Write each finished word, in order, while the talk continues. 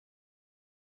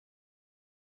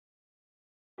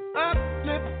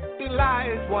Uplift the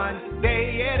lives one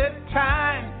day at a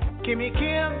time. Kimmy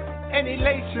Kim and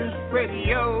Elations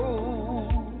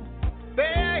Radio.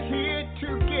 They're here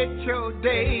to get your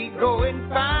day going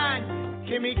fine.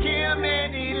 Kimmy Kim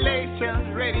and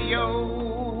Elations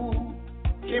Radio.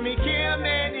 Kimmy Kim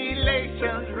and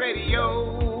Elations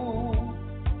Radio.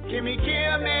 Kimmy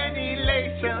Kim and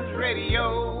Elations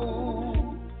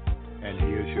Radio. And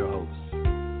here's your host,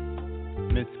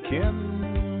 Miss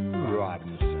Kim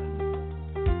Robinson.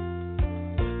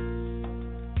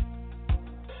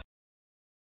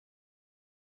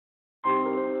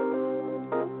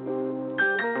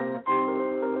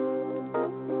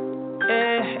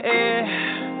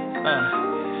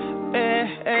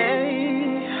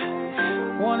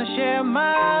 Wanna share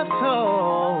my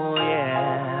soul,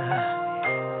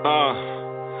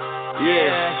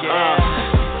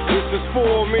 This is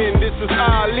for men, this is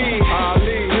Ali.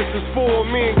 This is for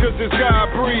men, cause it's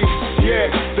God breathed. Yeah,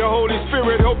 the Holy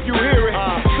Spirit, hope you hear it.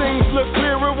 Things look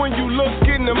clearer when you look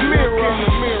in the mirror.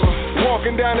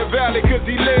 Walking down the valley cause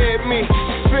he led me.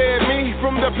 Fed me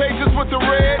from the pages with the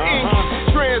red ink.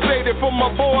 Translated for my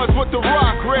boys with the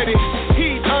rock ready.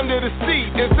 Heat under the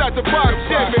seat, inside the box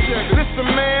Chevy. Listen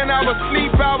man, I was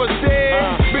asleep, I was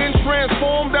dead. Been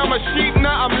transformed, I'm a sheep,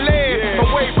 now I'm led.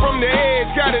 Away from the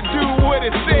edge, gotta do what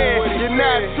it said. You're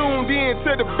not tuned in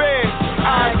to the bed.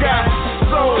 I got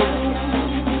soul.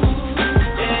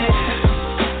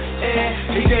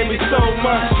 He gave me so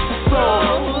much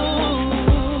soul.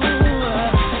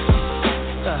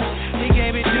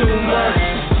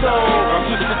 So I'm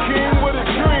just a king with a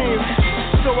dream.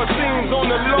 So it seems on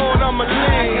the Lord I'ma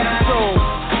lean. So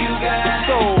you got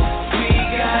soul. We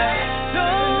got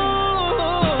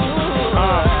soul.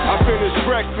 I finished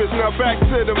breakfast, now back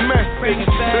to the message.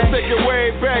 Let's take it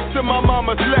way back to my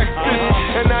mama's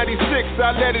Lexus. In 96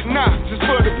 I let it knock just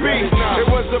for the beat. It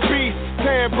was a beast,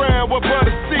 tan brown with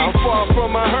butter seats. I'm far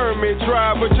from a hermit,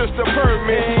 driver just a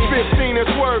permit. 15 is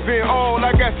swerving, all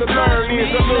I got to learn is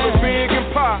a little big and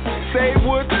pop. They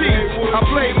would teach. I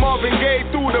played Marvin Gaye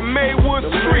through the Maywood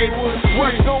Street.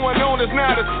 What's going on is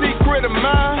not a secret of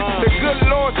mine. The good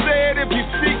Lord said if you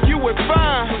seek you would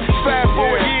find. Fast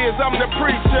forward years, I'm the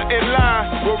preacher in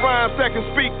line. With rhymes that can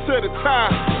speak to the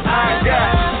time. I got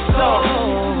soul.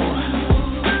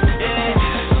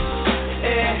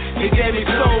 He gave me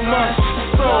so much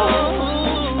soul.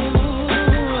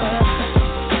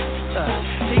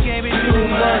 He gave me too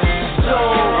much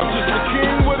soul. I'm just a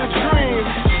king with a dream.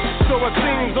 So it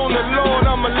seems on the Lord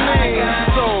I'ma lean.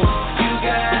 So you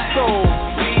got soul.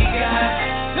 We got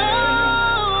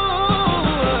soul.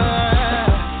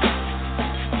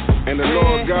 And the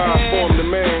Lord God formed the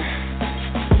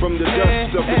man from the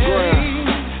dust of the ground.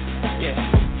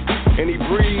 And he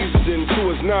breathed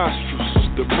into his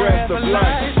nostrils the breath of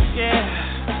life.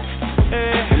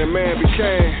 And the man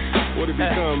became what it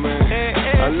become, man.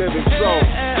 A living soul.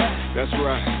 That's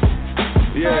right.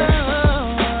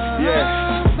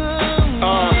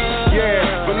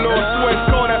 But Lord Sweat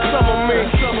call that summer me.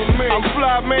 I'm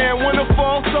fly man, winter,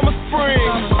 fall, summer,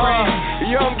 spring.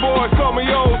 Young boy call me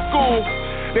old school.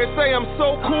 They say I'm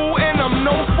so cool and I'm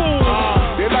no fool.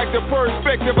 They like the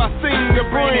perspective I seem to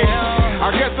bring.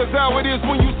 I guess that's how it is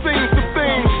when you sing some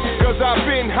things. Cause I've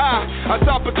been high,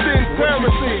 atop of 10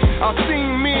 terraces. I've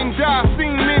seen men die,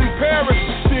 seen men perish.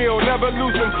 Still never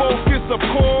losing focus, of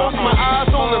course. My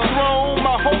eyes on the throne,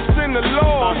 my hopes in the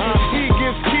Lord. He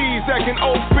gives keys that can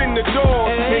open the door.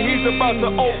 And he's about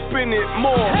to open it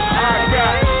more. I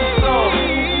got soul.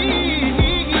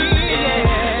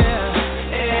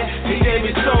 He gave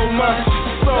me so much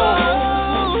soul.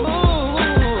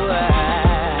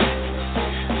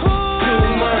 Too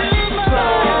much soul.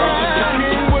 I'm just a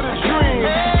king with a dream.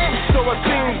 So it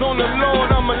seems on the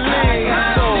Lord I'ma lean.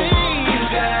 Soul.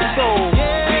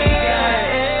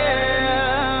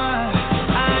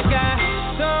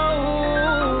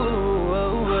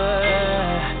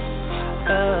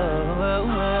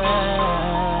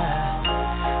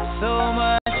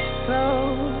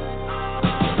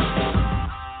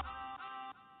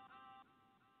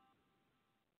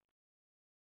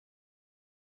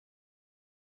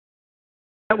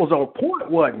 That was on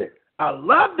point, wasn't it? I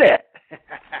love that.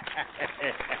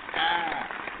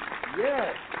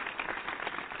 Yes.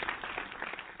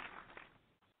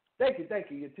 Thank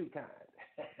you. You're too kind.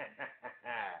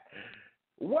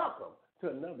 Welcome to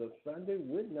another Sunday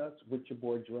with Nuts with your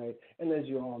boy Dre. And as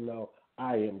you all know,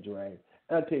 I am Dre.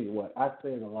 And I'll tell you what, I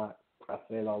say it a lot. I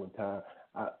say it all the time.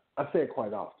 I say it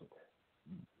quite often.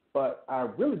 But I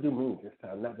really do mean this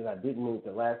time. Not that I didn't mean it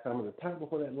the last time or the time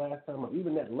before that last time or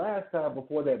even that last time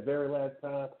before that very last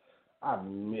time. I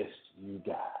missed you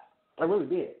guys. I really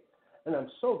did. and I'm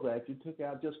so glad you took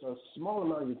out just a small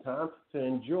amount of your time to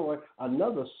enjoy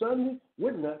another Sunday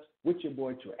with Nuts with your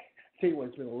boy Dre. Tell you what,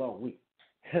 it's been a long week,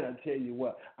 and I tell you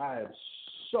what, I am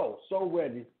so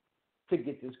ready to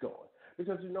get this going.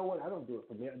 Because you know what? I don't do it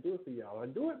for me. I do it for y'all. I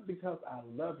do it because I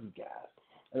love you guys,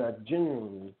 and I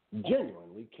genuinely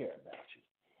care about you.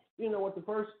 You know what? The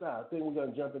first thing we're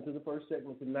going to jump into the first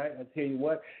segment tonight. I tell you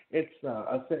what, it's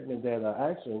a segment that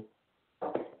actually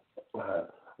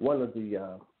one of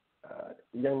the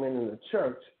young men in the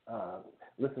church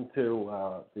listened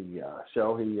to the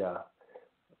show.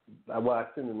 I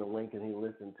sent him the link, and he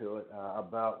listened to it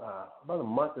about a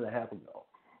month and a half ago,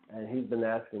 and he's been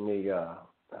asking me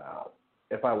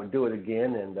if I would do it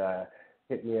again, and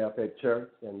hit me up at church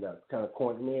and kind of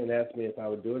cornered me and asked me if I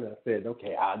would do it, and I said,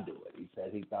 okay, I'll do it. He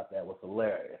said he thought that was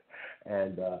hilarious,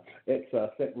 and it's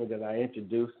a segment that I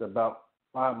introduced about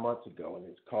 5 months ago, and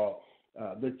it's called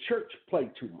The Church Play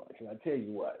Too Much. And I tell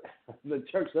you what, the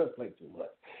church does play too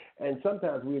much, and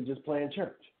sometimes we're just playing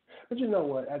church. But you know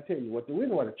what? I tell you what, the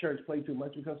reason why the church play too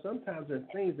much is because sometimes there's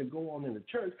things that go on in the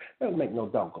church that don't make no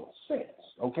doggone sense,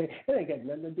 okay? It ain't got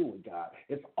nothing to do with God.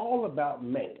 It's all about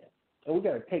man. And we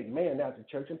got to take man out of the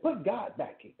church and put God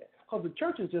back in it. Because the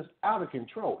church is just out of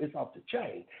control. It's off the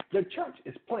chain. The church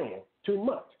is playing too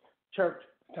much. Church,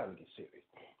 it's time to get serious.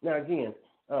 Now, again,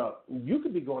 you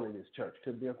could be going to this church.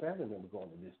 Could be a family member going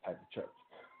to this type of church.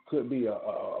 Could be a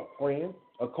friend,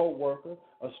 a co-worker,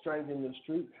 a stranger in the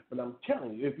street. But I'm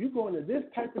telling you, if you're going to this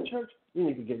type of church, you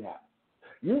need to get out.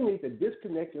 You need to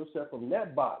disconnect yourself from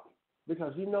that body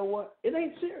because you know what? It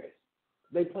ain't serious.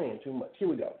 They playing too much. Here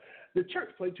we go. The church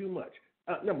play too much.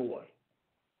 Number one,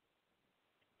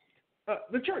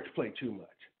 the church play too much.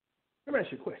 Let me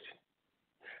ask you a question.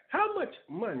 How much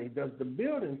money does the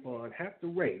building fund have to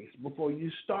raise before you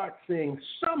start seeing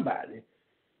somebody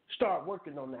start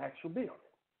working on the actual building?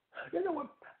 You know what?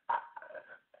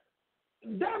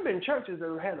 There have been churches that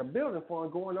have had a building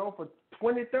fund going on for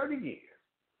 20, 30 years.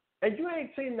 And you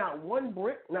ain't seen not one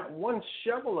brick, not one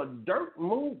shovel of dirt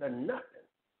moved or nothing.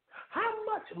 How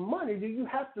much money do you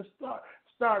have to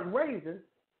start raising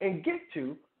and get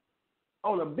to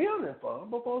on a building fund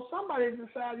before somebody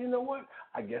decides, you know what,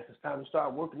 I guess it's time to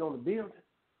start working on the building?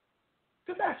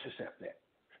 Just ask yourself that.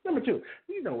 Number two,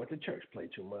 you know what? The church play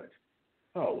too much.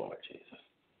 Oh, Lord Jesus.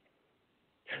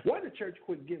 Why did the church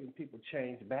quit giving people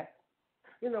change back?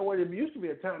 You know what? It used to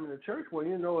be a time in the church where,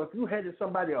 you know, if you handed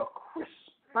somebody a crisp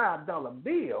 $5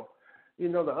 bill, you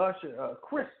know, the usher, a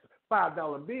crisp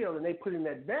 $5 bill, and they put in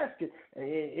that basket,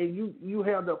 and you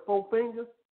held up 4 fingers,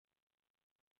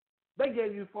 they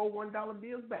gave you 4 $1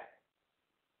 bills back.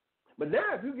 But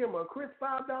now if you give them a crisp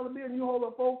 $5 bill and you hold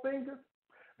up 4 fingers,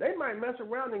 they might mess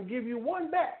around and give you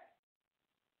 1 back.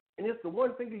 And it's the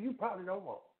 1 finger you probably don't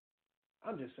want.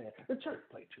 I'm just saying, the church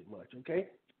play too much, okay?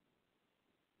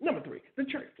 Number 3, the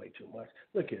church play too much.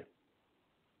 Look here.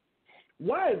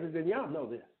 Why is it that y'all know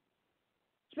this?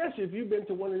 Especially if you've been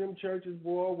to one of them churches,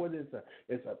 boy, whether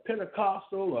it's a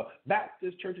Pentecostal or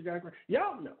Baptist church of God,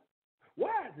 y'all know.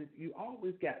 Why is it you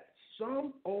always got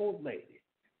some old lady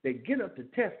that get up to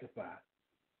testify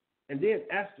and then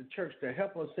ask the church to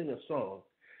help her sing a song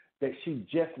that she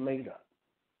just made up?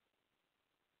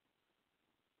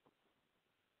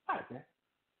 Why is that?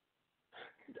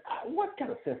 What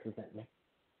kind of sense does that make?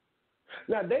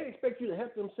 Now, they expect you to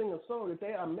help them sing a song that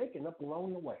they are making up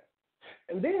along the way.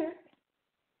 And then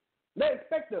they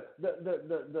expect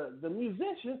the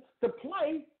musician to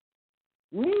play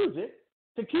music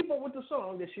to keep up with the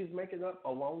song that she's making up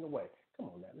along the way. Come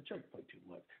on now, the church play too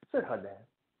much. Sit her down.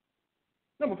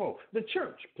 Number 4, the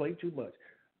church play too much.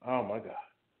 Oh, my God.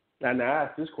 Now I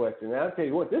ask this question, and I'll tell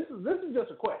you what, this is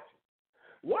just a question.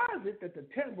 Why is it that the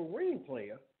tambourine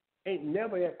player ain't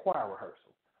never at choir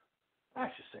rehearsal?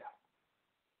 Ask yourself.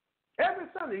 Every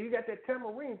Sunday, you got that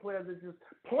tambourine player that's just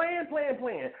playing,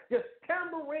 just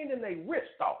tambourining their wrist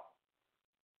off.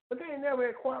 But they ain't never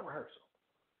at choir rehearsal.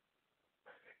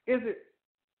 Is it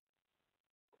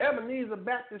Ebenezer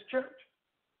Baptist Church?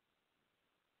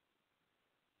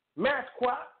 Mass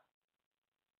choir?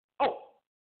 Oh,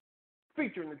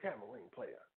 featuring the tambourine player.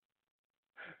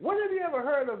 When have you ever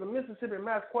heard of the Mississippi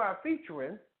Mass Choir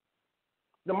featuring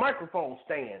the microphone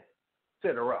stand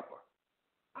sitter-upper?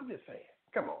 I'm just saying.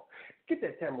 Come on. Get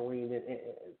that tambourine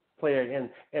player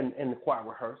in the choir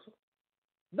rehearsal.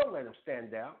 Don't let them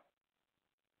stand out.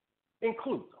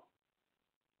 Include them.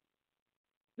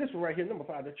 This one right here, number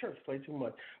 5, the church play too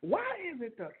much. Why is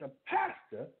it that the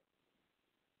pastor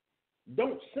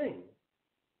don't sing,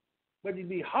 but he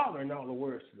be hollering all the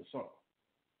words to the song?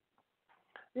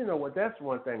 You know what? That's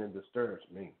one thing that disturbs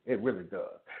me. It really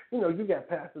does. You know, you got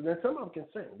pastors, and some of them can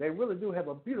sing. They really do have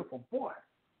a beautiful voice.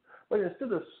 But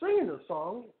instead of singing the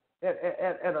song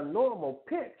at a normal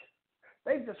pitch,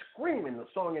 they just screaming the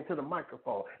song into the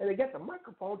microphone, and they got the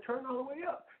microphone turned all the way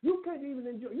up. You can't even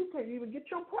enjoy. You can't even get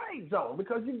your praise on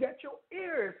because you got your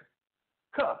ears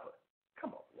covered.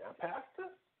 Come on now, Pastor.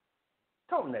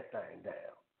 Tone that thing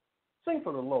down. Sing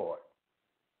for the Lord,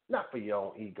 not for your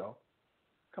own ego.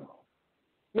 Come on.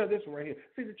 Now this one right here.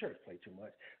 See, the church play too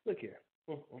much. Look here.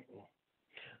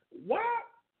 Why?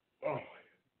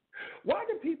 Why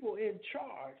do people in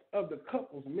charge of the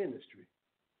couple's ministry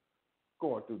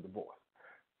going through divorce?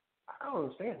 I don't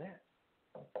understand that.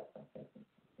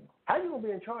 How you gonna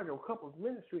be in charge of a couple's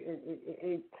ministry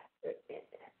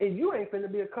and you ain't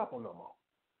finna be a couple no more?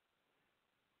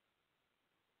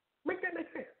 Make that make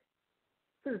sense.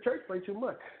 See, the church play too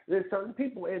much. There's certain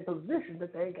people in positions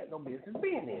that they ain't got no business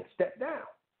being in. Step down,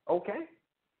 okay?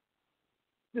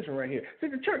 This one right here. See,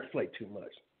 the church play too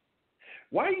much.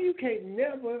 Why you can't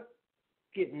never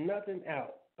get nothing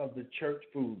out of the church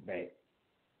food bank?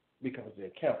 Because the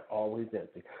account always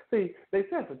empty. See, they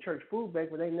send for church food bank,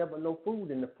 but they never no food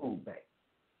in the food bank.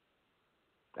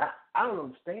 I don't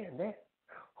understand that.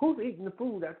 Who's eating the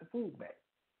food at the food bank?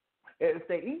 If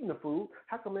they eating the food,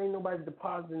 how come ain't nobody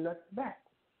depositing nothing back?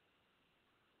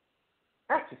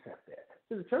 Ask yourself that.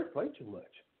 See, the church play too much.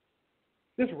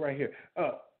 This one right here.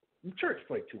 The church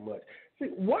play too much. See,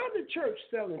 why the church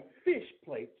selling fish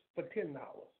plates for $10?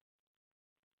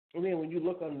 And then when you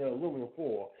look on the aluminum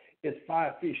foil, it's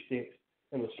 5 fish sticks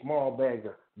and a small bag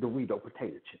of Dorito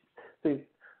potato chips. See,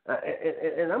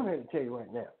 and I'm here to tell you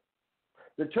right now,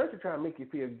 the church is trying to make you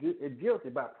feel guilty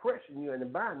by pressuring you into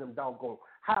buying them doggone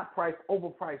high-priced,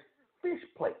 overpriced fish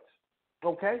plates,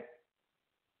 okay?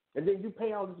 And then you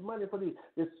pay all this money for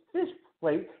this fish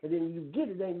plate, and then you get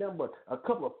it ain't nothing but a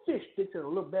couple of fish sticks and a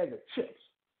little bag of chips,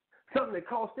 something that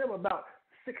cost them about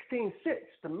 16 cents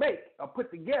to make or put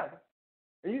together,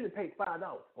 and you just paid $5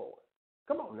 for it.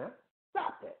 Come on now.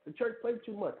 Stop that. The church plays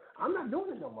too much. I'm not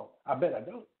doing it no more. I bet I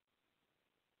don't.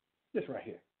 This right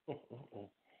here.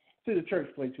 See, the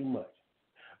church play too much.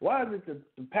 Why is it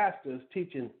the pastor is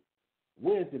teaching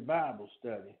Wednesday Bible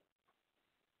study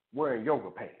wearing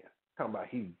yoga pants? Talking about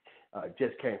he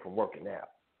just came from working out.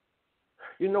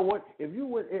 You know what? If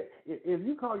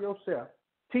you call yourself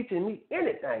teaching me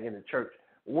anything in the church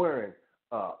wearing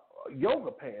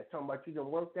yoga pants, talking about you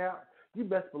done worked out, you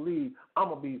best believe I'm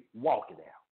going to be walking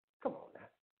out. Come on now.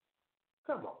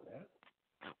 Come on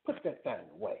now. Put that thing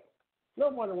away.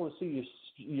 Nobody want to see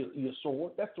your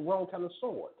sword. That's the wrong kind of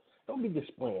sword. Don't be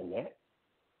displaying that.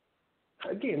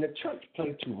 Again, the church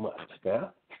play too much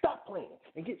now. Stop playing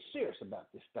and get serious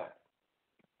about this thing.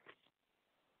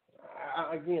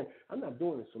 Again, I'm not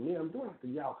doing this for me. I'm doing it for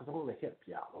y'all because I want to help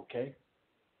y'all, okay?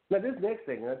 Now, this next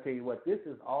thing, I'll tell you what, this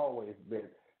has always been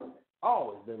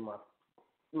my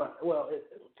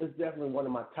it's definitely one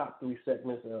of my top 3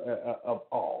 segments of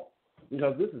all,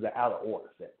 because this is the out of order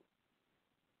segment.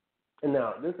 And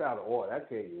now, this out of order, I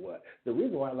tell you what, the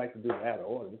reason why I like to do it out of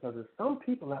order is because there's some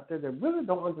people out there that really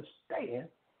don't understand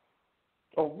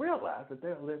or realize that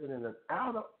they're living in an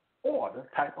out of order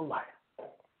type of life,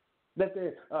 that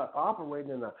they're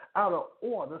operating in an out of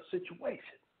order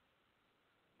situation.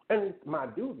 And it's my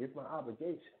duty, it's my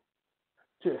obligation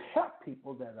to help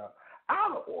people that are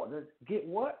out of order get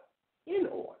what? In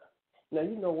order. Now,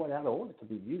 you know what out of order could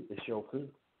be you, it sure could.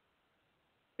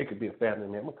 It could be a family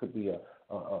member, could be a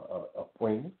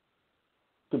friend,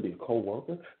 could be a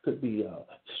co-worker, could be a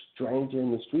stranger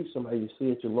in the street, somebody you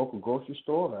see at your local grocery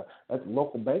store or at the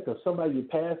local bank, or somebody you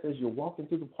pass as you're walking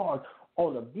through the park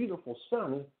on a beautiful,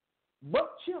 sunny,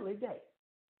 but chilly day.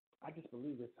 I just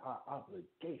believe it's our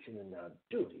obligation and our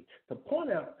duty to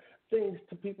point out things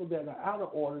to people that are out of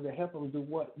order to help them do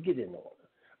what? Get in order.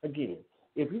 Again,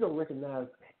 if you don't recognize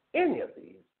any of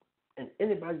these and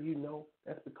anybody you know,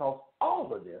 that's because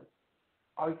all of them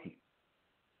are you.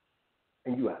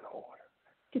 And you out of order.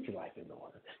 Get your life in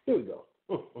order. Here we go.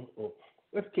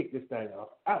 Let's kick this thing off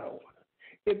out of order.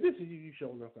 If this is you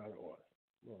showing up out of order,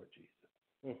 Lord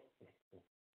Jesus.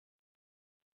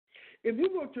 If you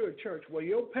go to a church where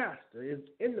your pastor is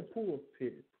in the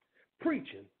pulpit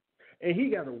preaching and he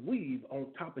got a weave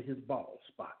on top of his bald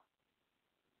spot,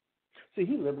 see,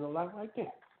 he's living a lie right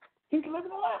there. He's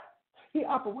living a lie. He's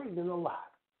operating in a lie.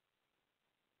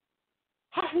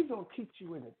 How he going to teach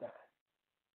you anything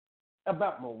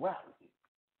about morality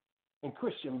and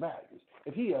Christian values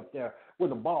if he up there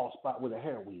with a bald spot with a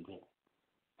hair weave in it?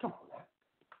 Come on now.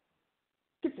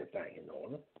 Get that thing in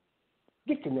order.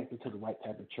 Get connected to the right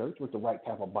type of church with the right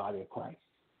type of body of Christ.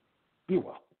 Be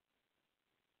welcome.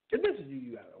 If this is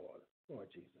you out of order, Lord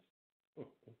Jesus.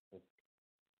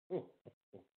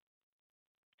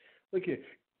 Look here.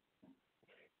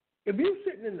 If you're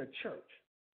sitting in the church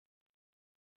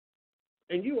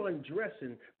and you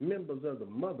undressing members of the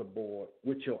motherboard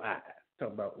with your eyes,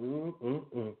 talking about,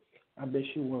 I bet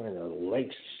you wearing a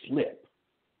lace slip.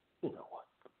 You know what?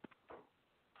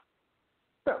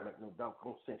 That don't make no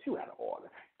doggone sense. You out of order.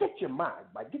 Get your mind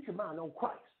right. Get your mind on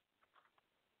Christ.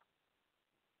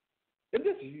 If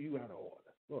this is you out of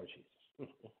order, Lord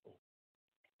Jesus.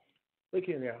 Look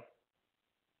here now.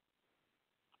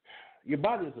 Your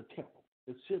body is a temple.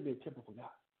 It should be a temple for God.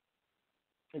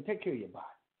 And take care of your body.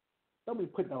 Don't be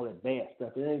putting all that bad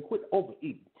stuff in and quit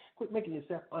overeating. Quit making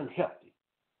yourself unhealthy.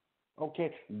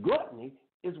 Okay? Gluttony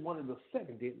is one of the 7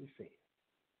 deadly sins.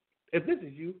 If this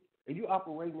is you and you're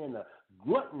operating in a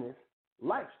gluttonous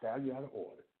lifestyle, you're out of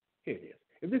order. Here it is.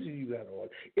 If this is you out of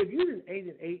order. If you didn't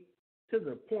ate to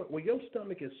the point where your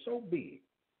stomach is so big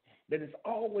that it's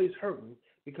always hurting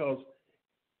because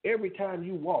every time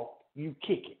you walk, you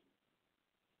kick it.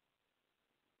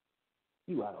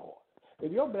 You out of order.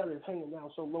 If your belly is hanging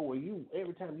down so low where you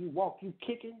every time you walk, you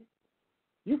kicking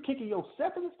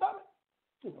yourself in the stomach,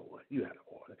 you know what? You out of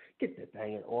order. Get that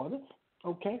thing in order.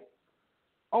 Okay?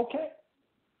 Okay?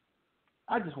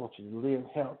 I just want you to live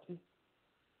healthy.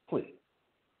 Please.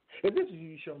 If this is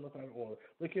you showing up out of order,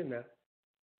 look here now.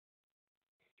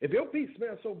 If your feet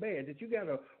smell so bad that you got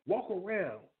to walk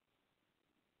around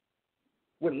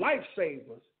with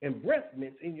lifesavers and breath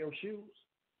mints in your shoes,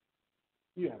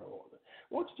 you out of order.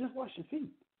 Why don't you just wash your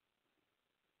feet?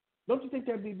 Don't you think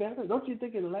that'd be better? Don't you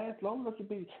think it'll last longer? Don't you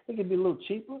think it'd be a little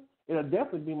cheaper? It'll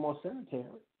definitely be more sanitary.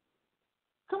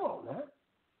 Come on now.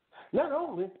 Not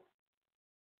only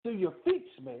do your feet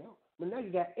smell, but now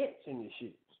you got ants in your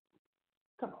shoes.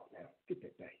 Come on now. Get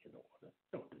that thing in order.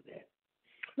 Don't do that.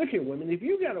 Look here, women. If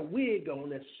you got a wig on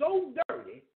that's so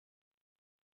dirty,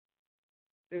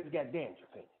 it's got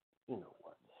dandruff in it. You know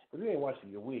what? If you ain't washing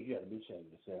your wig, you got to be ashamed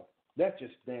of yourself. That's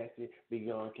just nasty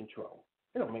beyond control.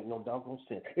 It don't make no doggone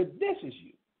sense. If this is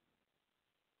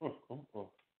you,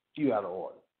 you out of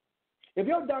order. If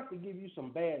your doctor gives you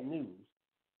some bad news,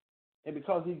 and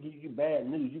because he gives you bad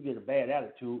news, you get a bad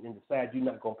attitude and decide you're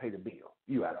not going to pay the bill,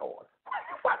 you out of order.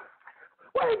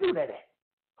 Why do you do that at?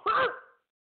 Huh?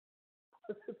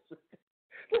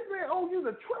 This man owes you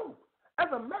the truth as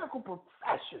a medical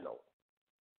professional.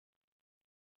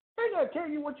 He ain't got to tell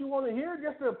you what you want to hear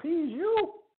just to appease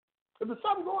you. If there's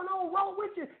something going on wrong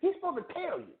with you, he's supposed to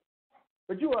tell you.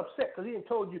 But you're upset because he ain't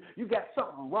told you you got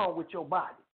something wrong with your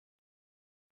body.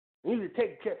 You need to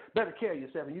take better care of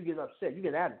yourself, and you get upset. You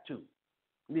get attitude.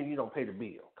 And then you don't pay the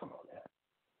bill. Come on now.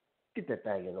 Get that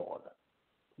thing in order.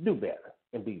 Do better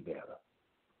and be better.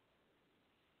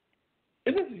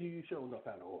 And this is you showing up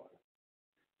out of order.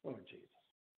 Lord Jesus.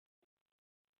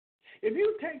 If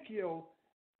you take your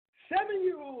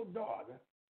 7-year-old daughter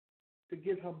to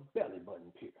get her belly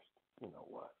button pierced, you know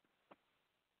what?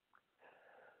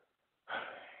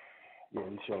 Yeah,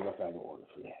 you showing up out of order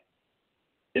for that.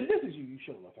 If this is you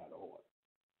showing up out of order.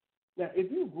 Now,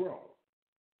 if you grown,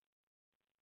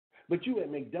 but you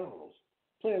at McDonald's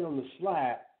playing on the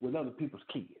slide with other people's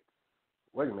kids,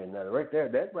 wait a minute now, that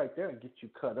right there will get you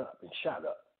cut up and shot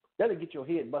up. That'll get your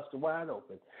head busted wide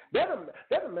open.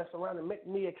 That'll mess around and make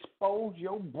me expose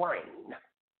your brain.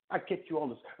 I catch you on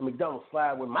the McDonald's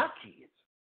slide with my kids.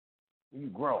 You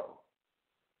grown.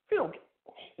 You don't get...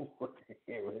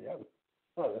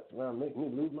 Oh, that's around making me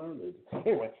lose my religion.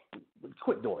 Anyway,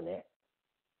 quit doing that.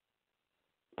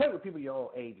 Play with people your own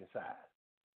age and size.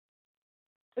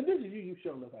 And this is you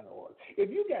showing up out of order. If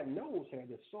you got nose hair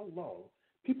that's so long,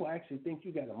 people actually think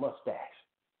you got a mustache.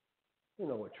 You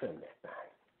know what? Trim that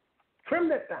thing. Trim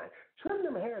that thing. Trim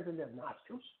them hairs in their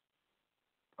nostrils.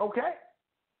 Okay?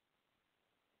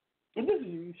 And this is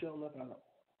you showing up out of order.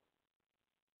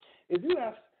 If you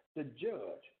ask the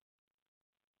judge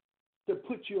to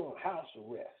put you on house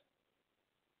arrest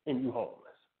and you homeless,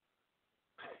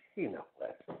 you know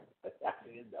what?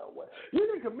 You know what? You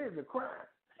didn't commit a crime.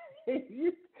 and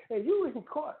you in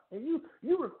court and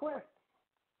you request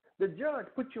the judge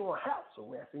put you on house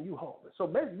arrest and you homeless. So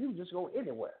basically you just go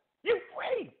anywhere. You're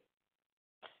free.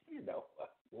 You know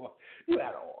what? You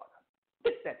out of order.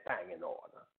 Get that thing in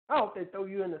order. I hope they throw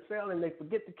you in the cell and they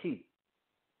forget the key.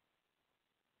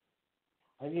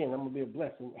 Again, I'm going to be a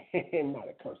blessing and not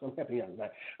a curse. I'm happy on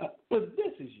that. But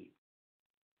this is you.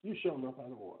 You showing up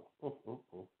out of order.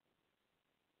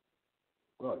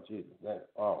 Lord Jesus.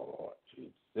 Lord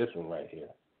Jesus. This one right here.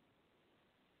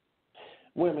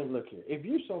 Women, look here. If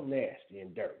you're so nasty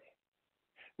and dirty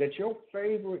that your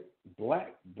favorite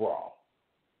black bra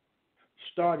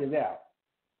started out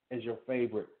as your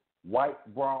favorite white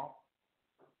bra,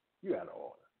 you out of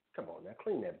order. Come on now.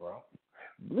 Clean that bra.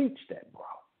 Bleach that bra.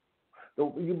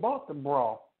 So you bought the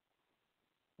bra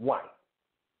white.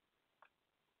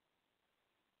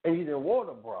 And you didn't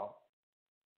water bra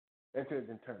until it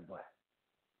didn't turn black.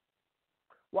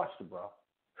 Wash the bra.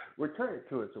 Return it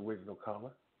to its original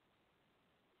color.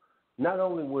 Not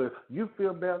only will you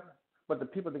feel better, but the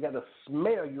people that got to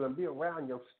smell you and be around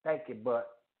your stanky butt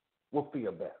will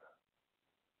feel better.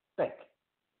 Thank you.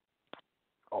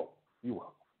 Oh, you're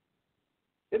welcome.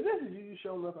 If this is you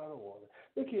showing up out of water,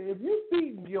 look here, if you're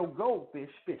feeding your goldfish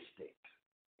fish sticks,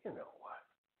 you know what?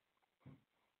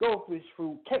 Goldfish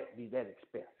food can't be that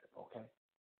expensive, okay?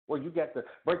 Well, you got to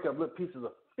break up little pieces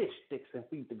of fish sticks and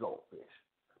feed the goldfish.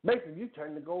 Basically, you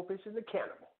turn the goldfish into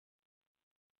cannibal.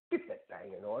 Get that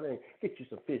thing in order and get you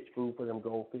some fish food for them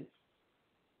goldfish.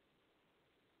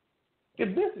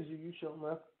 If this is you showing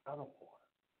up out of water.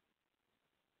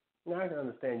 Now, I can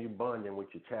understand you bonding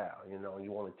with your child, you know, and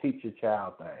you want to teach your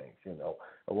child things, you know.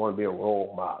 I want to be a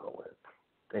role model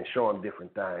and show them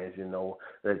different things, you know,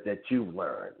 that you've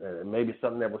learned. Maybe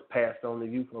something that was passed on to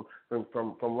you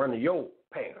from one of your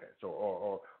parents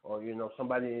or you know,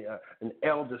 somebody, an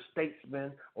elder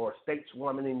statesman or a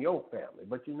stateswoman in your family.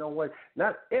 But you know what?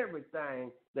 Not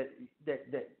everything that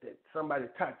somebody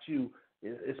taught you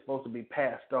is supposed to be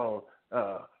passed on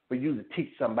for you to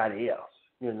teach somebody else.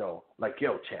 You know, like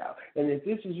your child. And if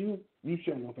this is you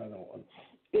showing up out on.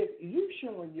 If you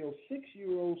showing your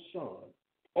 6-year-old son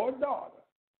or daughter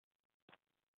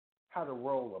how to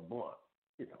roll a blunt,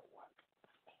 you know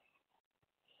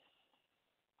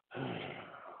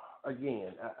what?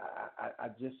 Again, I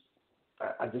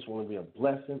just want to be a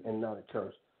blessing and not a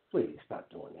curse. Please stop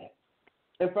doing that.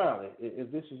 And finally,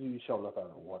 if this is you showing up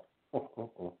out of water,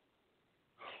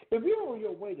 if you're on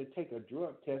your way to take a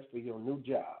drug test for your new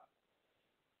job,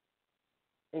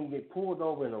 and get pulled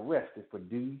over and arrested for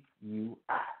DUI.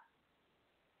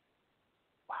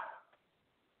 Wow.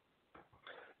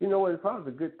 You know what? It's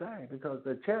probably a good thing because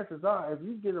the chances are if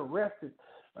you get arrested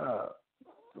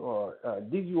or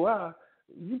DUI,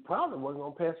 you probably wasn't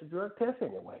going to pass the drug test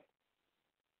anyway.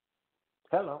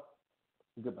 Hello.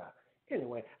 Goodbye.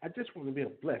 Anyway, I just want to be a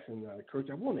blessing, not a curse.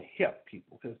 I want to help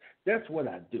people because that's what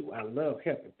I do. I love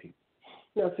helping people.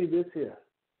 Now, see this here.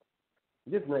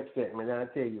 This next segment, and I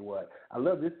tell you what, I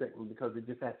love this segment because it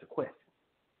just asks a question.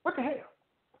 What the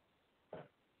hell?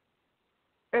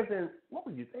 As in, what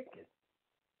were you thinking?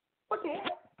 What the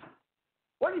hell?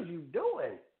 What is you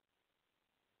doing?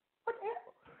 What the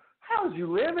hell? How's you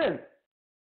living?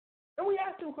 And we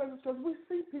ask them questions because we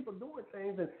see people doing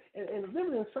things and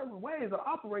living in certain ways or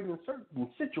operating in certain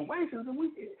situations, and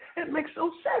it makes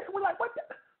no sense. We're like, what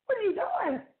are you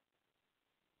doing?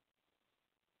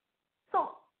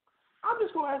 So, I'm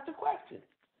just going to ask the question.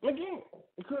 Again,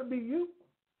 it could be you.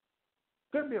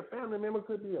 Could be a family member,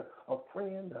 could be a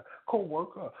friend, a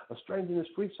co-worker, a stranger in the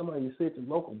street, somebody you see at the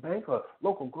local bank or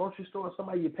local grocery store,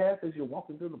 somebody you pass as you're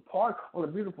walking through the park on a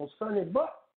beautiful sunny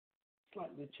but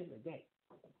slightly chilly day.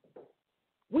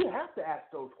 We have to ask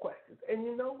those questions. And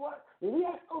you know what? When we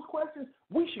ask those questions,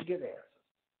 we should get answers.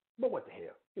 But what the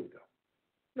hell? Here we go.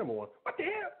 Number one, what the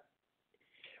hell?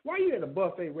 Why are you at a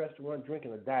buffet restaurant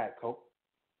drinking a Diet Coke?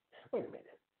 Wait a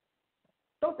minute.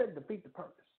 Don't that defeat the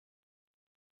purpose?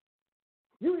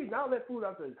 You eating all that food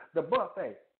out the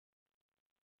buffet.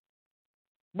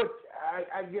 But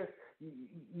I guess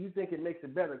you think it makes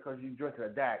it better because you're drinking a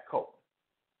Diet Coke.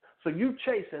 So you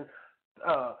chasing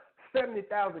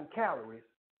 70,000 calories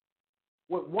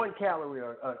with 1 calorie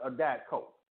a Diet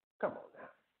Coke. Come on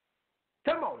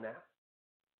now. Come on now.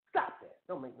 Stop that.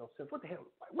 Don't make no sense. What the hell?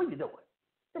 What are you doing?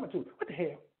 Number two, what the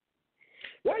hell?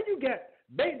 Why you got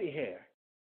baby hair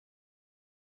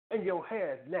and your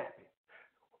hair is nappy?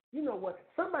 You know what?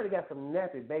 Somebody got some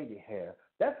nappy baby hair.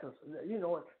 That's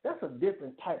a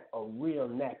different type of real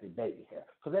nappy baby hair.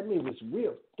 Because that means it's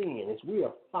real thin, it's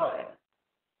real fine,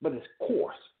 but it's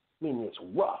coarse, meaning it's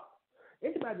rough.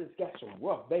 Anybody that's got some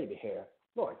rough baby hair,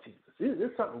 Lord Jesus,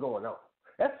 there's something going on.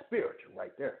 That's spiritual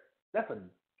right there. That's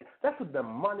a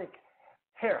demonic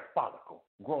hair follicle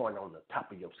growing on the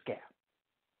top of your scalp.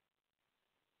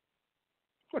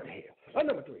 What the hell?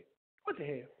 Number three, what the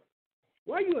hell?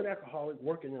 Why are you an alcoholic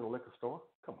working in a liquor store?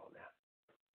 Come on now.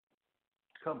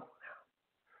 Come on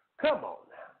now. Come on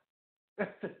now.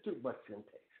 That's just too much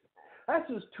temptation. That's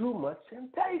just too much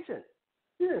temptation.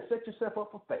 You didn't set yourself up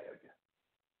for failure.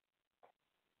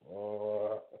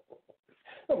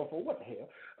 Number four, what the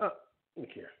hell?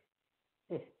 Look here.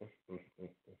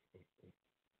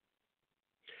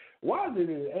 Why is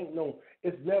it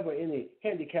it's never any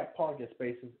handicapped parking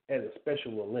spaces at a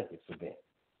Special Olympics event?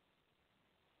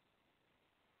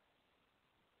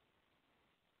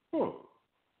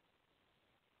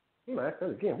 Ask that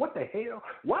again. What the hell?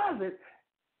 Why is it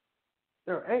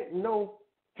there ain't no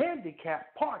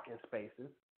handicapped parking spaces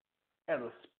at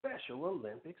a Special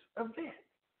Olympics event.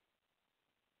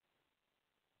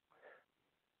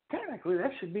 Technically,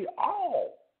 that should be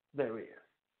all there is.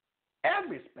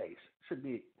 Every space should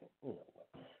be, I'm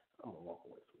going to walk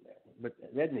away from that one, but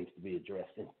that needs to be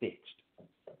addressed and fixed.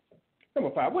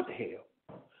 Number 5, what the hell?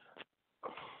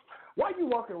 Why are you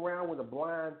walking around with a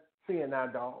blind seeing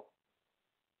eye dog?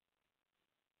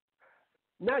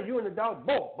 Now you and the dog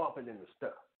both bumping into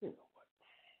stuff. You know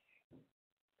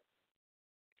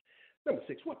what? Number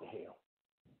 6, what the hell?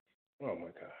 Oh, my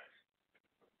gosh.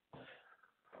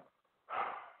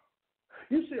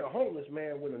 You see a homeless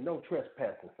man with a no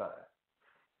trespassing sign.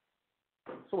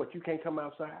 So what, you can't come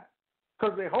outside?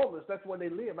 Because they're homeless, that's where they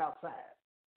live, outside.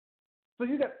 So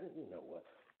you got, you know what?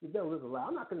 The devil is a lie.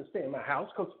 I'm not going to stay in my house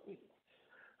because,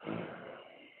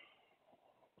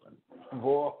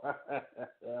 boy,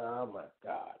 oh my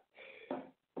God.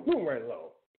 Moving right along.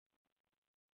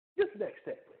 This next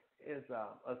segment is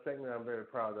a segment I'm very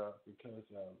proud of because,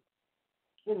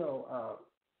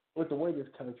 with the way this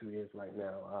country is right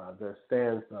now, there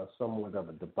stands somewhat of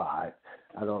a divide.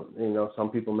 Some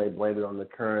people may blame it on the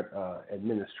current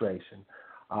administration.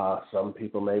 Some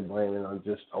people may blame it on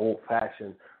just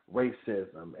old-fashioned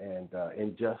racism and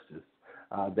injustice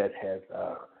that has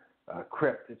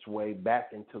crept its way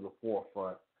back into the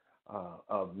forefront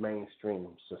of mainstream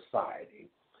society.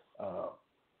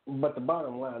 But the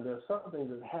bottom line, there's some things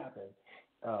that happen.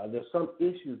 There's some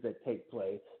issues that take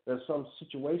place. There's some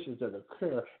situations that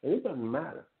occur, and it doesn't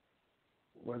matter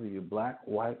whether you're black,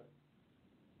 white,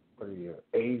 whether you're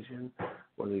Asian,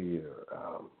 whether you're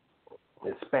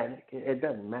Hispanic. It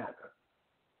doesn't matter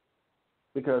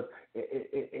because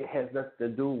it has nothing to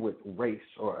do with race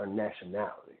or a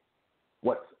nationality.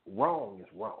 What's wrong is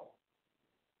wrong.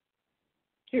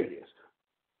 Here it is.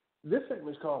 This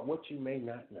segment is called What You May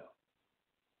Not Know.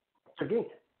 Again,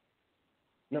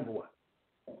 number 1.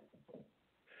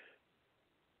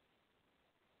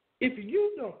 If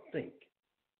you don't think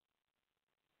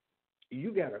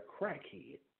you got a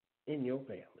crackhead in your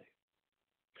family,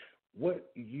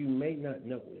 what you may not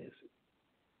know is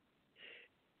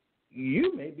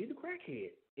you may be the crackhead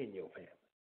in your family.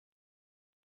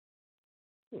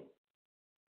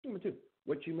 Number 2,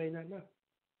 what you may not know.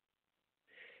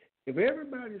 If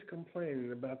everybody's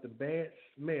complaining about the bad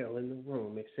smell in the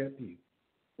room except you,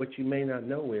 what you may not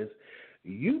know is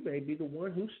you may be the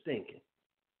one who's stinking.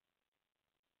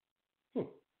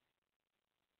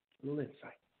 A little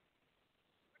insight.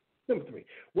 Number 3,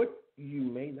 what you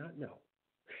may not know.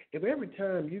 If every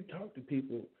time you talk to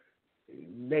people,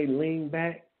 they lean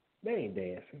back, they ain't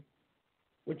dancing.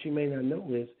 What you may not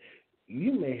know is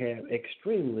you may have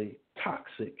extremely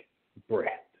toxic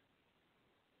breath.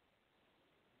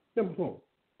 Number 4,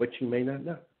 what you may not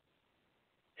know.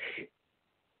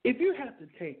 If you have to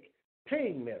take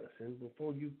pain medicine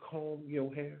before you comb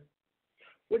your hair,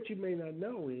 what you may not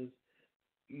know is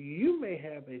you may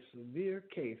have a severe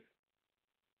case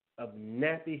of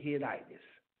nappy headitis.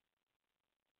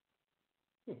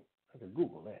 I can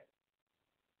Google that.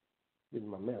 Get in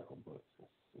my medical books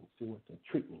and see what the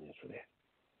treatment is for that.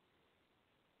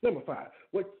 Number 5,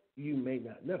 what you may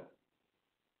not know.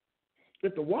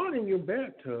 If the water in your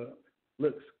bathtub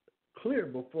looks clear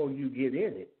before you get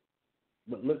in it,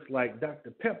 but looks like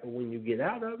Dr. Pepper when you get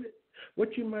out of it,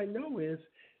 what you might know is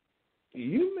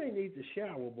you may need to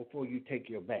shower before you take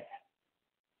your bath.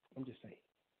 I'm just saying.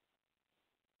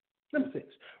 Number 6,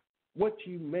 what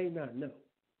you may not know.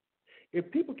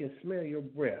 If people can smell your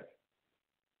breath,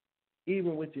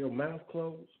 even with your mouth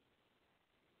closed,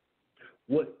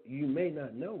 what you may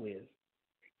not know is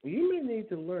you may need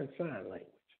to learn sign language.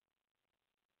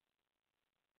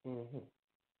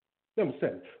 Number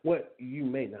 7, what you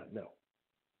may not know.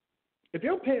 If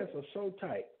your pants are so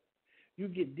tight, you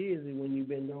get dizzy when you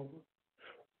bend over,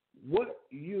 what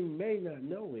you may not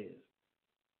know is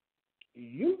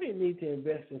you may need to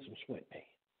invest in some sweatpants.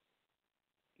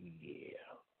 Yeah.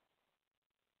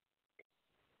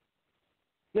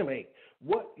 Number 8,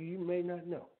 what you may not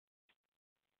know.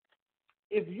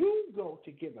 If you go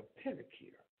to get a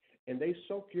pedicure and they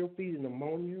soak your feet in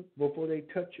ammonia before they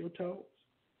touch your toes,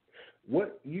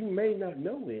 what you may not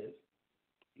know is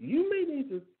you may need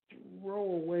to throw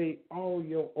away all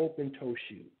your open-toe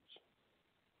shoes.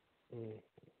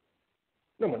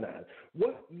 Number 9,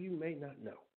 what you may not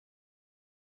know.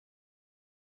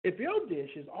 If your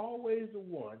dish is always the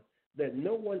one that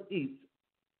no one eats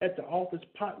at the office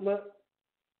potluck,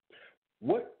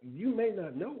 what you may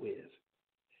not know is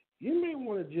you may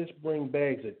want to just bring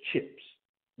bags of chips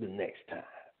the next time,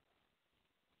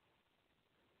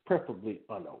 preferably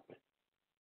unopened.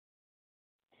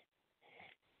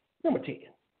 Number 10,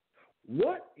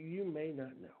 What you may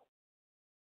not know.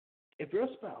 If your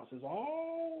spouse is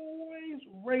always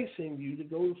racing you to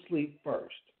go to sleep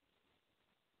first,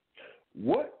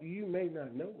 what you may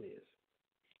not know is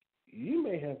you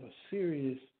may have a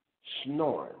serious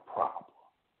snoring problem.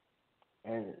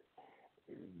 And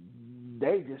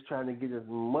they just trying to get as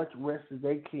much rest as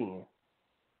they can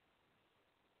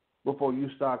before you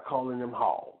start calling them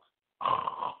hogs.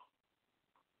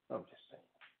 I'm just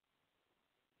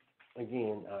saying.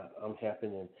 Again, I'm happy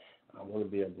and I want to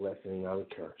be a blessing, not a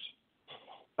curse.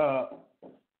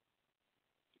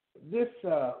 This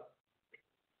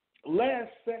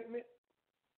last segment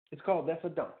is called That's a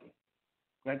Donkey.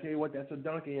 And I tell you what, that's a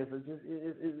donkey is.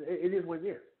 It is what it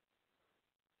is.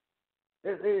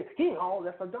 That's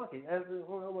a donkey. That's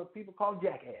what people call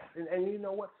jackass. And you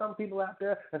know what? Some people out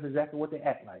there, that's exactly what they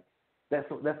act like. That's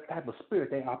the type of spirit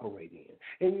they operate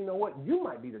in. And you know what? You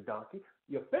might be the donkey.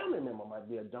 Your family member might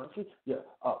be a donkey. Your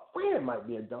friend might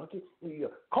be a donkey.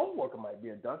 Your co-worker might be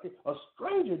a donkey. A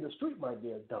stranger in the street might be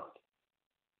a donkey.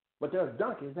 But there's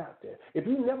donkeys out there. If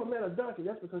you never met a donkey,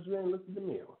 that's because you ain't looked in the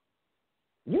mirror.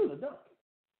 You're the donkey.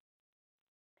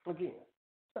 Again,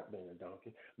 stop being a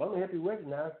donkey. But I'm going to help you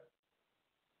recognize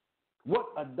what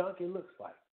a donkey looks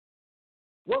like,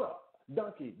 what a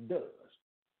donkey does,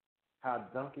 how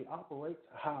a donkey operates,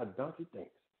 how a donkey thinks.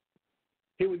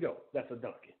 Here we go. That's a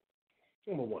donkey.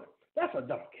 Number one, that's a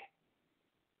donkey.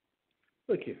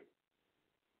 Look here.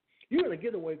 You're in a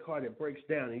getaway car that breaks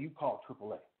down and you call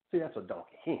AAA. See, that's a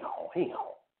donkey. Hee-haw.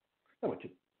 Number two,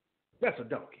 that's a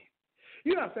donkey.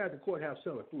 You're outside the courthouse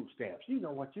selling food stamps. You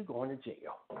know what? You're going to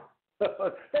jail.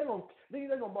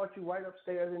 They're gonna march you right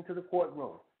upstairs into the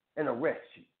courtroom and arrest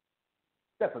you.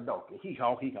 That's a donkey.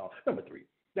 Hee-haw. Number three,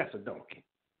 that's a donkey.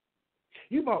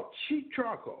 You bought cheap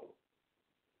charcoal,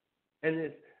 and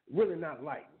it's really not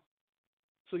lighting.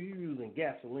 So you're using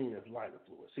gasoline as lighter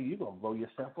fluid. See, you're going to blow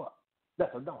yourself up.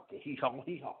 That's a donkey.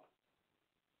 Hee-haw.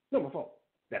 Number four,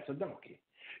 that's a donkey.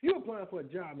 You're applying for a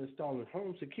job installing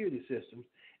home security systems,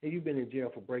 and you've been in jail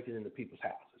for breaking into people's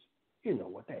houses. You know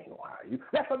what? They ain't going to hire you.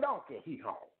 That's a donkey.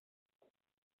 Hee-haw.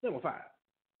 Number five,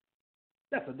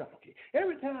 that's a donkey.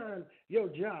 Every time your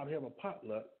job have a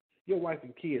potluck, your wife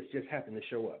and kids just happen to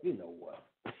show up. You know what?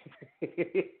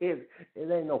 it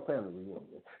ain't no family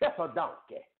reunion. That's a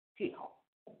donkey. Hee-haw.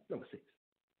 Number six,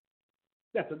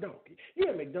 that's a donkey. You're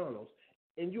at McDonald's,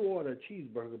 and you order a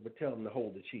cheeseburger but tell them to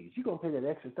hold the cheese. You going to pay that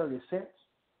extra 30 cents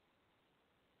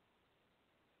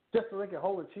just so they can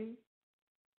hold the cheese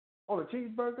on a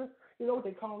cheeseburger? You know what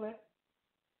they call that?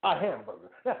 A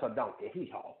hamburger. That's a donkey.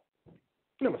 Hee-haw.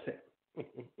 Number seven,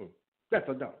 that's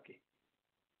a donkey.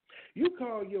 You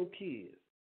call your kids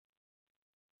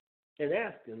and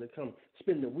ask them to come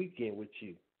spend the weekend with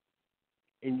you,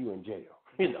 and you in jail.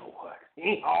 You know what?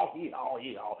 Hee-haw.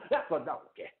 That's a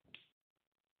donkey.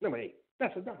 Number eight,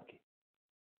 that's a donkey.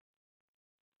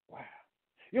 Wow.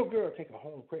 Your girl take a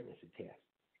home pregnancy test,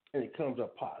 and it comes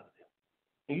up positive,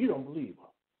 and you don't believe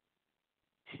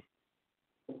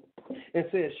her, and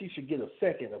says she should get a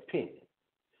second opinion.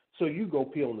 So you go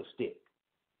pee on the stick.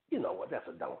 You know what? That's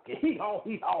a donkey. Hee-haw.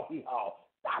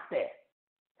 Stop that.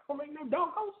 Don't make no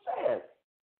doggone sense.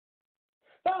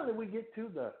 Finally, we get to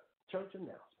the church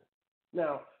announcement.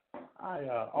 Now,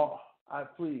 I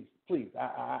please,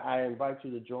 I invite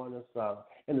you to join us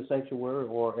in the sanctuary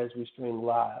or as we stream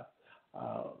live.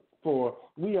 For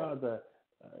we are the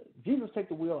Jesus Take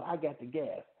the Wheel, I Got the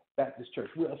Gas Baptist Church.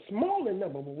 We are small in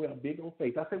number, but we are big on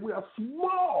faith. I said we are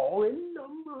small in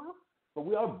number, but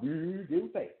we are big in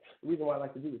faith. The reason why I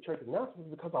like to do the church announcement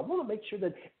is because I want to make sure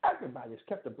that everybody is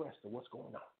kept abreast of what's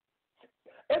going on.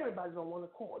 Everybody's on one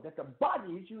accord, that the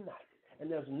body is united,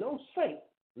 and there's no saint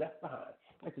left behind.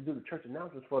 I like to do the church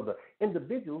announcements for the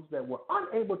individuals that were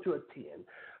unable to attend,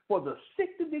 for the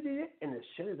sick to visit it and to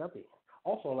shut it up in.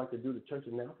 Also, I like to do the church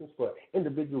announcements for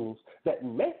individuals that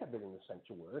may have been in the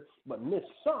sanctuary but missed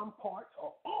some parts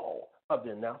or all of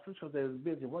the announcements because they're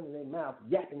busy running their mouth,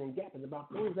 yapping and gapping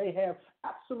about things they have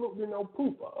absolutely no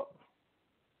proof of.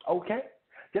 Okay?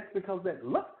 Just because that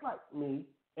looks like me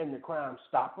in the Crime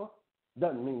Stopper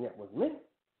doesn't mean that was me.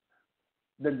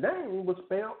 The name was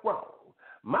spelled wrong.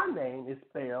 My name is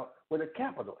spelled with a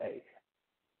capital A.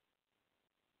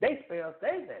 They spelled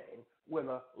their name with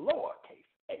a lowercase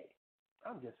a.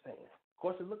 I'm just saying. Of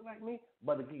course, it looked like me,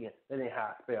 but again, that ain't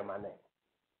how I spell my name.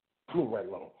 Move right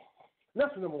along.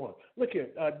 Lesson number one. Look here.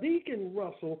 Deacon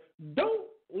Russell, don't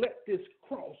let this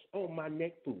cross on my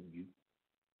neck fool you.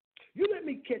 You let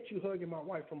me catch you hugging my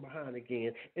wife from behind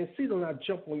again and see that I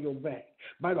jump on your back,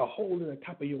 bite a hole in the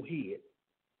top of your head,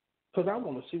 because I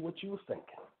want to see what you was thinking.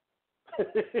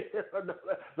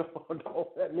 Don't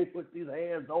let me put these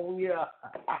hands on you.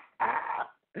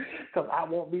 because I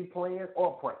won't be playing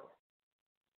or praying.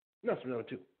 That's number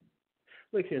 2.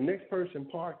 Look here, next person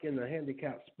park in the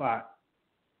handicapped spot.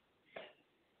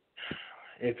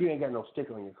 If you ain't got no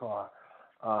sticker on your car,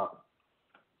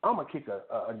 I'm going to kick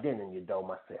a dent in your door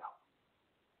myself.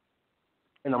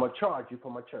 And I'm going to charge you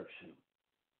for my church shoe.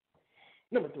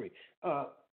 Number 3,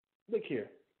 look here.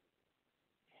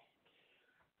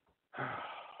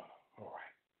 All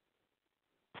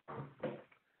right.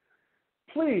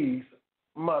 Please,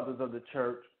 mothers of the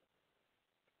church,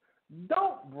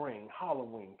 don't bring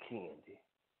Halloween candy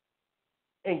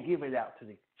and give it out to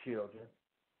the children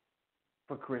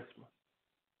for Christmas.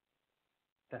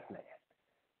 That's nasty.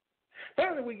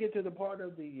 Finally, we get to the part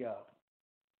of the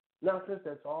nonsense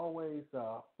that's always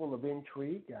full of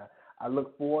intrigue. I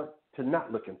look forward to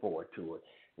not looking forward to it.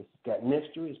 It's got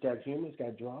mystery, it's got humor, it's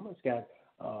got drama, it's got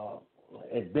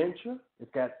adventure,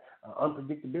 it's got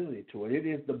unpredictability to it. It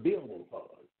is the building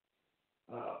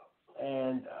fund.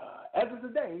 And as of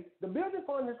today, the building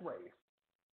fund is raised.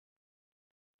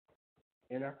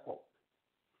 In our quote,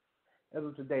 as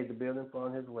of today, the building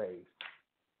fund has raised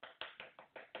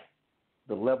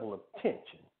the level of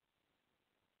tension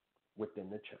within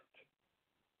the church.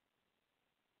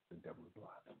 The devil is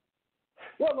lying.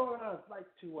 Well, Lord, I'd like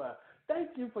to thank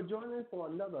you for joining us for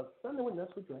another Sunday with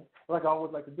Nuts with Dre. Like I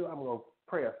always like to do, I'm going to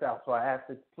pray us out. So I ask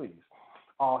that, please,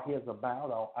 all heads are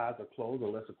bowed, all eyes are closed,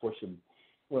 unless, of course,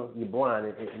 you're blind.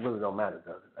 It really don't matter,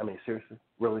 does it? I mean, seriously?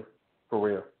 Really? For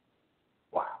real?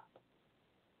 Wow.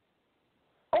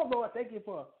 Oh, Lord, thank you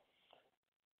for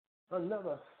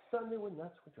another Sunday with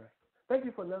Nuts with Dre. Thank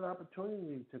you for another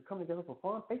opportunity to come together for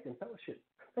fun, faith, and fellowship.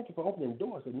 Thank you for opening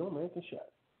doors that no man can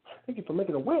shut. Thank you for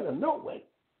making a way to no way.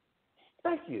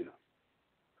 Thank you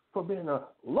for being a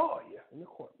lawyer in the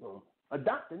courtroom, a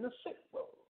doctor in the sick room.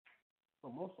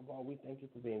 But most of all, we thank you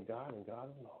for being God and God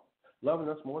alone, loving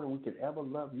us more than we could ever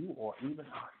love you or even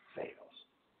ourselves.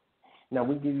 Now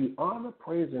we give you honor,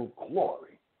 praise, and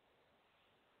glory,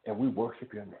 and we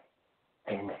worship your name.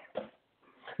 Amen.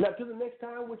 Now, to the next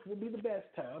time, which will be the best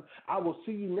time, I will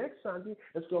see you next Sunday.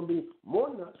 It's going to be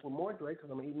more nuts with more Drake because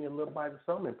I'm going to eat me a little bite of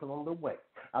something and put on the weight.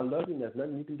 I love you, and there's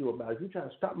nothing you can do about it. If you try to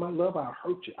stop my love, I'll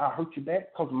hurt you. I'll hurt you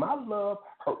back because my love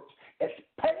hurts. It's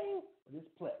pain, but it's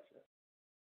pleasure.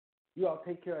 You all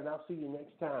take care, and I'll see you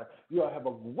next time. You all have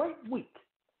a great week.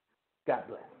 God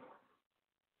bless.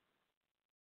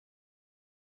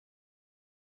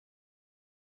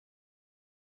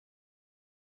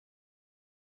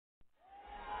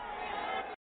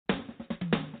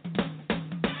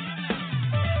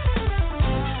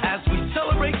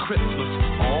 Christmas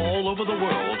all over the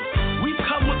world, we've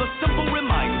come with a simple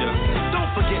reminder.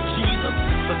 Don't forget Jesus,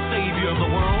 the Savior of the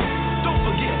world. Don't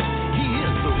forget, He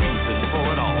is the reason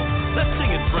for it all. Let's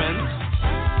sing it, friends.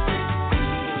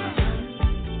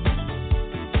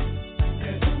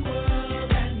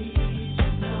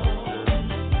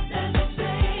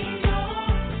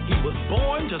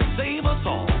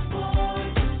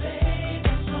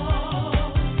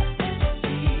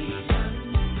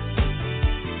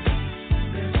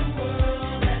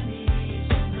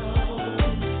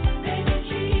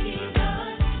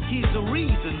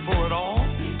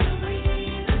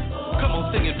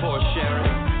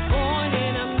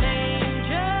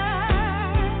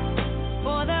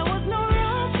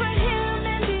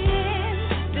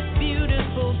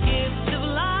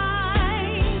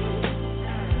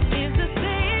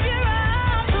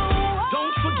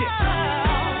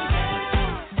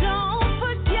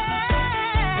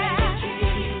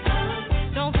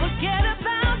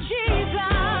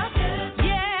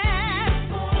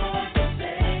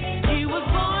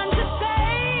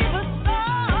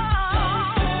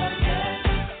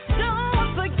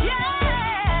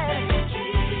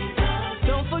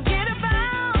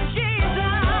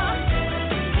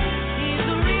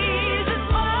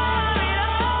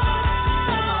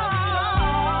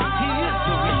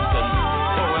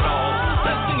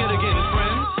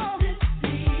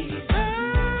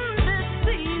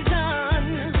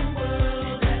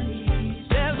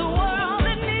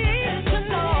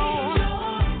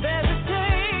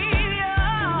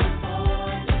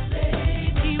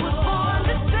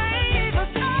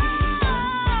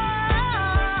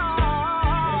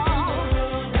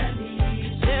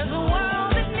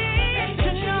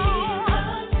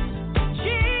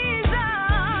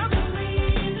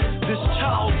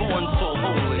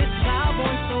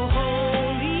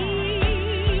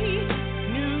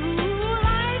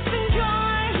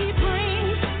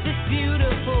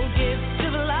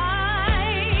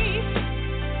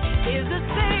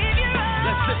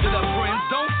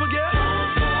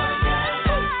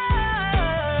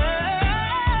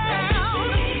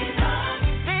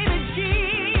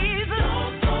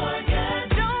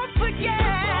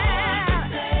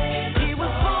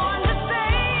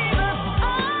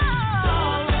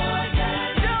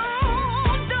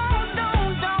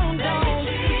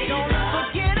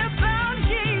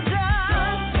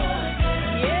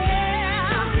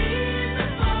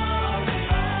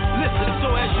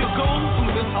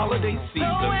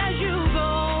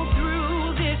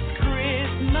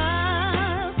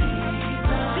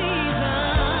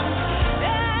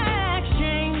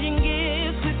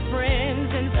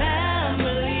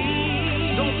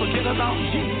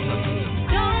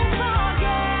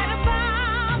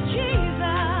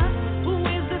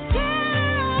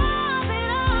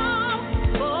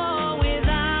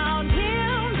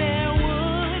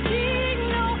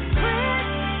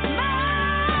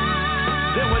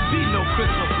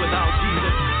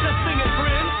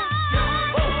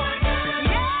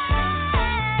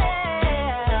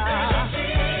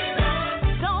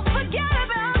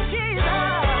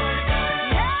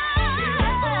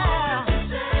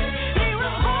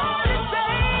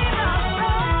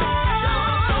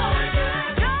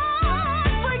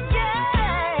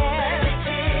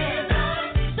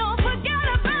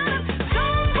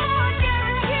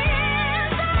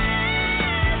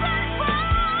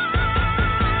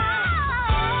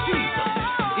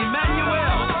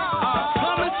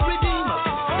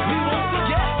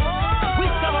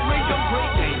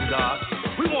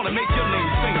 make you